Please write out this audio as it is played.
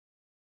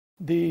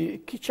The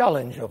key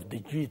challenge of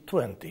the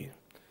G20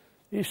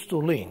 is to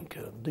link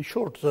the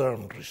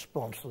short-term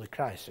response to the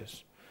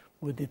crisis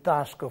with the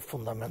task of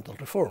fundamental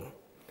reform.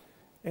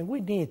 And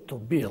we need to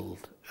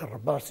build a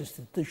robust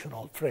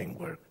institutional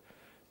framework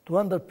to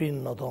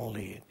underpin not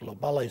only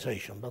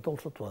globalization, but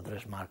also to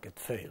address market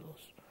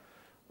failures.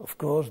 Of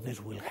course,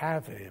 this will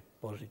have a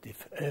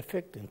positive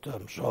effect in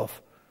terms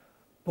of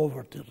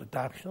poverty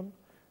reduction,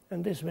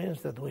 and this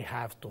means that we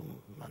have to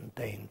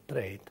maintain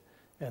trade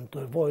and to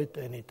avoid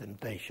any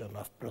temptation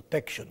of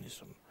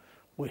protectionism.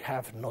 We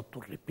have not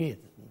to repeat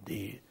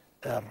the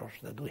errors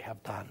that we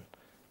have done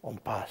on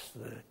past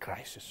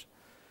crises.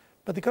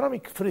 But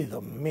economic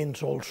freedom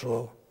means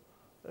also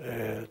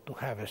to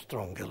have a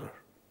stronger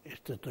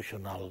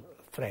institutional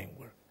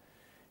framework.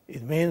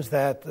 It means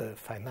that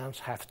finance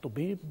has to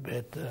be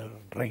better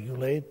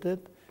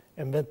regulated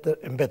and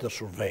better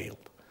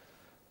surveilled.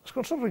 As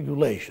concerns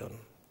regulation,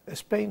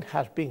 Spain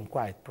has been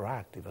quite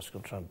proactive as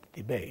concerns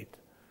the debate.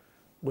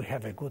 We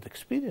have a good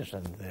experience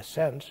in this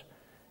sense,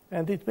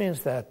 and it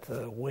means that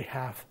we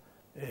have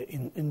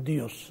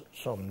induced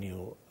some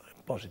new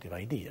positive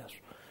ideas.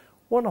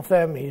 One of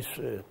them is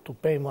to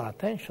pay more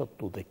attention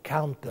to the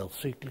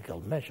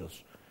counter-cyclical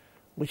measures,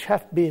 which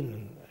have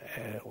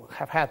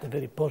had a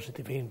very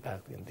positive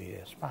impact in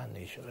the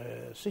Spanish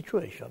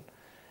situation,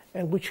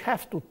 and which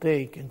have to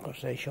take in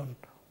consideration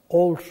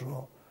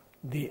also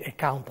the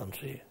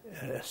accountancy.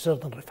 A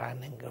certain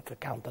refining of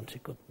accountancy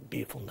could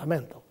be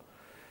fundamental.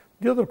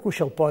 The other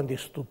crucial point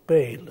is to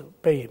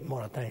pay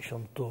more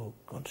attention to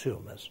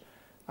consumers.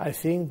 I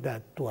think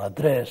that to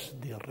address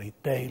the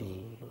retail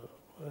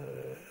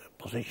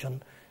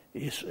position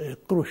is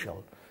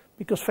crucial,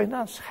 because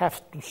finance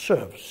has to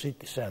serve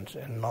citizens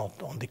and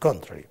not on the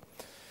contrary.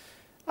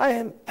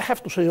 I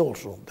have to say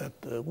also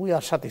that we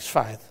are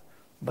satisfied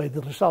by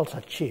the results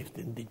achieved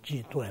in the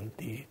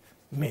G20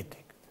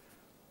 meeting.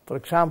 For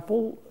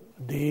example,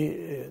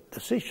 the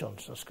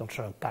decisions as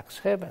concerned tax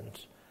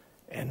havens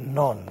and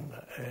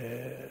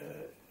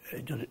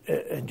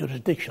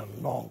jurisdiction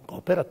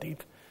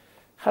non-cooperative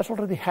has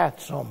already had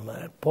some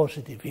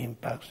positive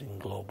impacts in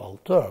global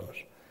terms.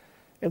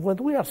 And when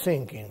we are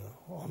thinking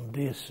on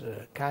these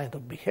kind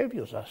of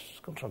behaviors as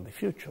concern the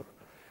future,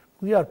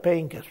 we are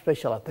paying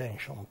special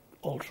attention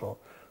also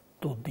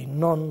to the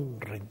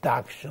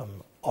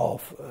non-reduction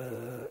of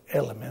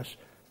elements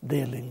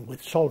dealing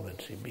with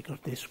solvency, because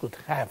this could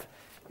have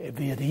a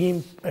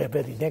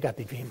very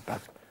negative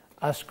impact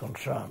as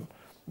concerns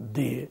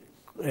the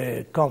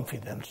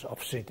confidence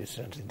of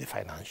citizens in the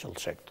financial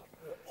sector.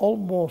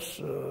 Almost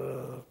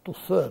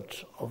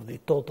two-thirds of the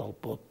total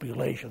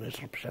population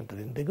is represented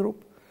in the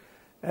group,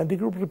 and the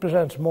group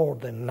represents more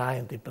than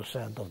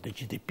 90% of the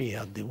GDP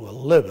at the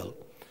world level.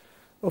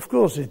 Of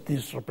course, if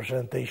this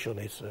representation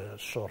is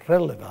so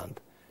relevant,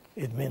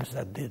 it means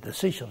that the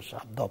decisions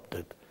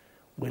adopted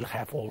will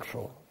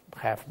also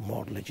have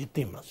more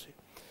legitimacy.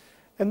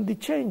 And the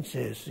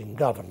changes in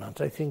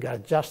governance, I think, are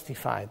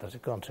justified as a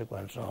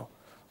consequence of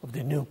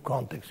the new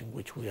context in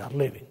which we are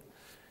living.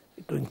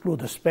 To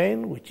include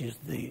Spain, which is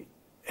the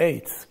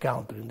 8th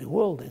country in the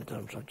world in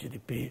terms of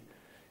GDP,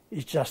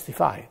 is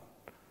justified,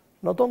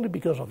 not only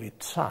because of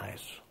its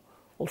size,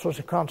 also as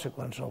a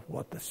consequence of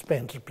what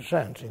Spain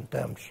represents in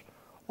terms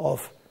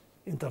of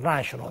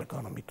international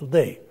economy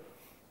today.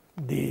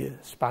 The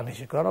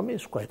Spanish economy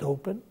is quite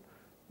open.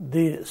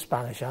 The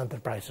Spanish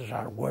enterprises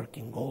are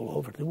working all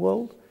over the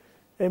world,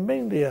 and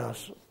mainly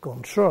as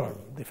concern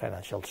the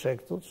financial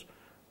sectors,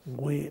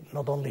 we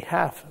not only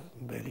have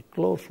very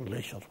close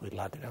relations with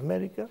Latin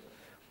America,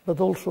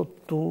 but also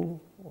two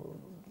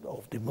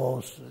of the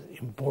most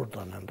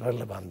important and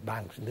relevant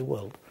banks in the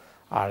world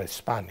are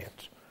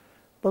Spaniards.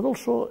 But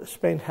also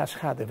Spain has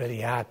had a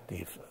very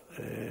active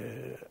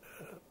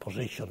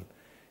position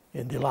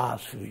in the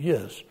last few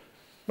years,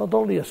 not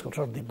only as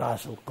concerns the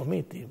Basel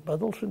Committee,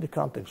 but also in the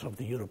context of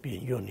the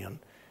European Union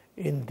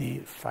in the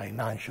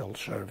Financial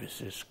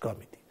Services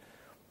Committee.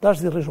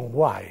 That's the reason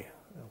why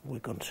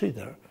we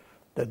consider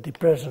that the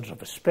presence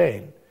of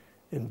Spain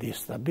in the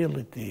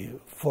Stability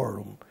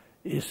Forum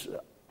is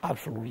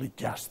absolutely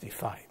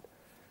justified.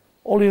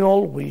 All in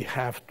all, we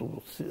have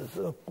to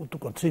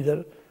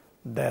consider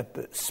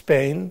that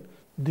Spain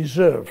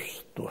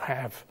deserves to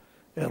have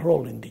a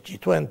role in the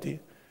G20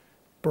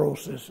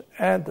 process,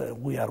 and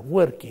we are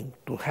working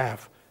to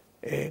have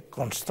a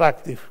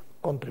constructive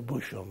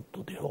contribution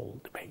to the whole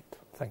debate.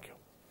 Thank you.